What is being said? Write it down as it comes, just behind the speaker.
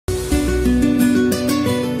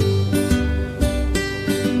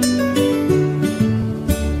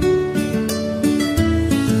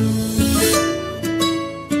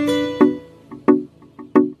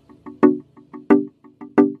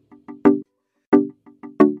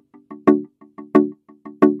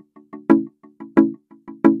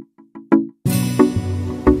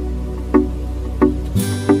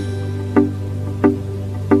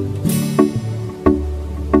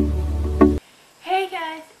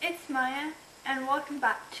Maya and welcome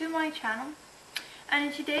back to my channel. And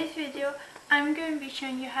in today's video I'm going to be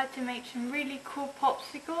showing you how to make some really cool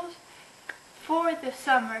popsicles for the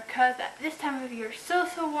summer, because at this time of year it's so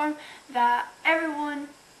warm that everyone,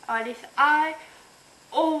 or at least I,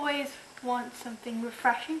 always want something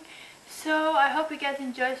refreshing. So I hope you guys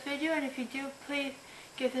enjoy this video, and if you do, please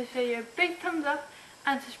give this video a big thumbs up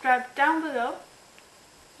and subscribe down below.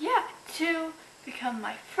 Yeah, to become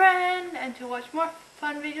my friend and to watch more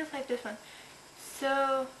fun videos like this one.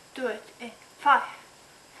 So do it in 5,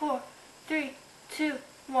 4, 3, 2,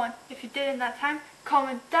 1. If you did it in that time,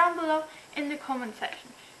 comment down below in the comment section.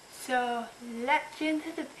 So let's get into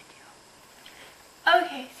the video.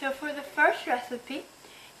 Okay, so for the first recipe,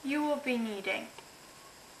 you will be needing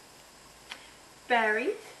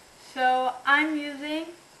berries. So I'm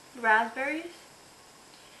using raspberries.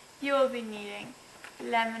 You will be needing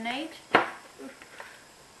lemonade,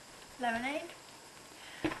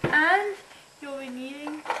 and you'll be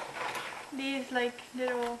needing these like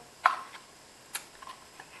little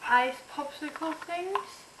ice popsicle things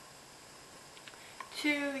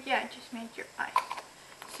to just make your ice.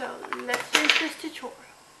 So let's do this tutorial.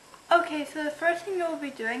 Okay, so the first thing you'll be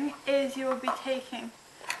doing is you will be taking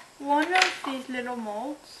one of these little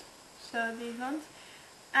molds, so these ones,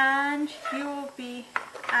 and you will be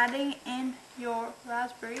adding in your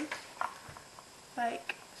raspberries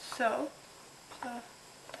like so. So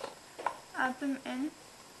add them in,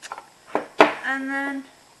 and then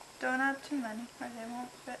don't add too many or they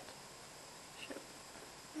won't fit.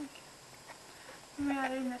 Okay. I'm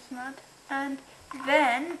adding this mud, and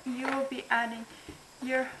then you will be adding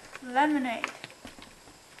your lemonade.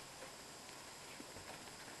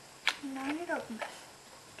 Now you don't open this.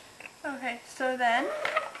 Okay, so then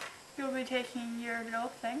you'll be taking your little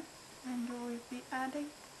thing and you'll be adding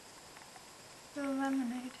the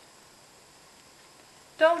lemonade.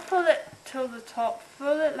 Don't fill it till the top,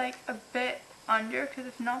 fill it like a bit under, because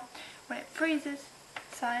if not, when it freezes,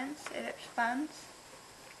 science, it expands.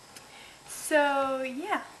 So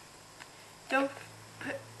yeah, don't fill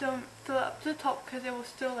it up to the top because it will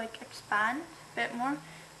still like expand a bit more,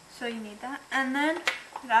 so you need that. And then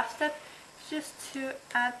last step is just to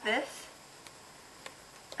add this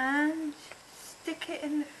and stick it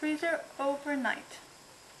in the freezer overnight.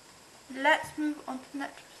 Let's move on to the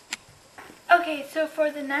next recipe. Okay, so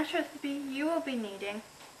for the next recipe you will be needing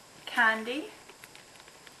candy,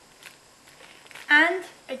 and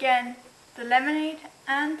again the lemonade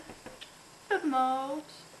and the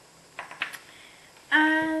molds,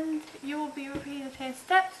 and you will be repeating the same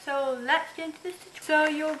steps. So let's get into this tutorial.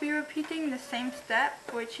 So you will be repeating the same step,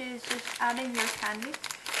 which is just adding your candy.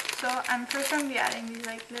 So I'm first going to be adding these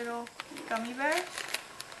like little gummy bears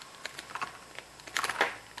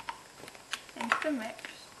into the mix.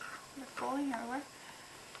 They're falling everywhere.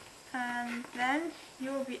 And then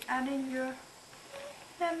you will be adding your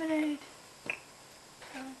lemonade.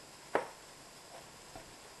 So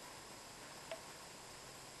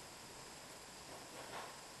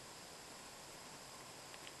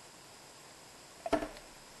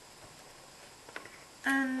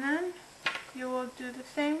and then you will do the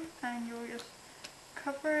same, and you will just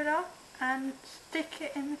cover it up and stick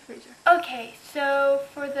it in the freezer. Okay, so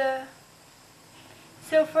for the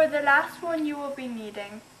last one you will be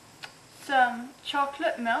needing some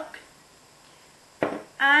chocolate milk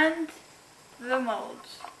and the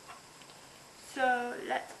molds. So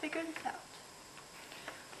let's figure this out.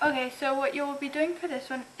 Okay, so what you will be doing for this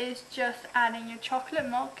one is just adding your chocolate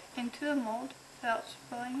milk into the mold without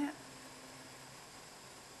spilling it.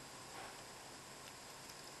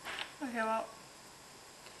 Okay, well,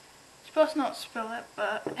 you're supposed to not spill it,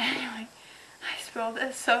 but anyway, I spilled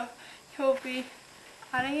it, so you'll be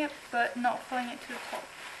adding it but not filling it to the top.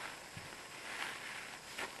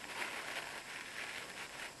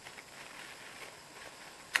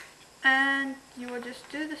 And you will just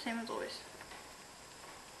do the same as always.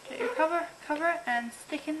 Get your cover and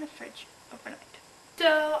stick in the fridge overnight.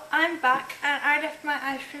 So I'm back, and I left my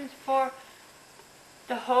ice creams for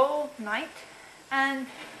the whole night, and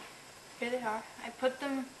here they are. I put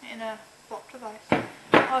them in a block of ice.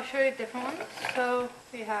 I'll show you different ones. So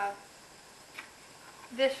we have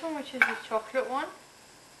this one, which is the chocolate one,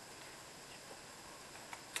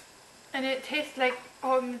 and it tastes like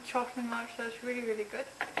almond chocolate milk, so it's really good.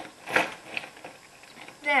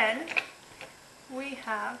 Then we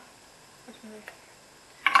have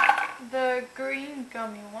the green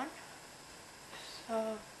gummy one.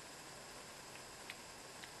 So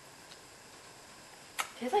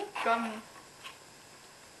it tastes like gummy.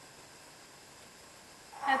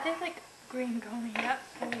 It tastes like green gummy. That's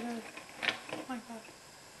so good. Oh my god.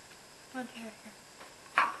 What's here?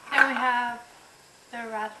 Then have the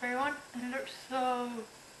raspberry one, and it looks so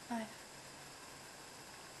nice.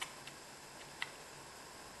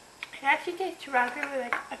 It actually tastes raspberry with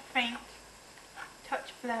like a faint touch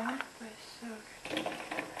of lemon, but it's so good.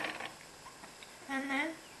 And then,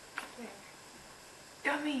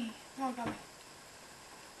 gummy, more gummy.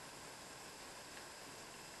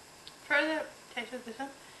 For the taste of this one,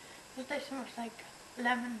 it tastes so much like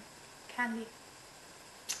lemon candy.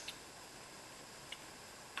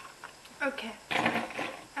 Okay.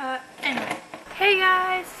 Anyway. Hey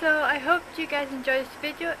guys, so I hope you guys enjoyed this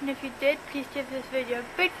video, and if you did, please give this video a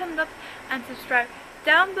big thumbs up and subscribe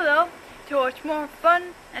down below to watch more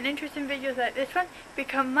fun and interesting videos like this one.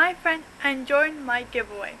 Become my friend and join my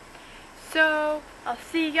giveaway. So I'll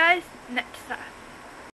see you guys next time.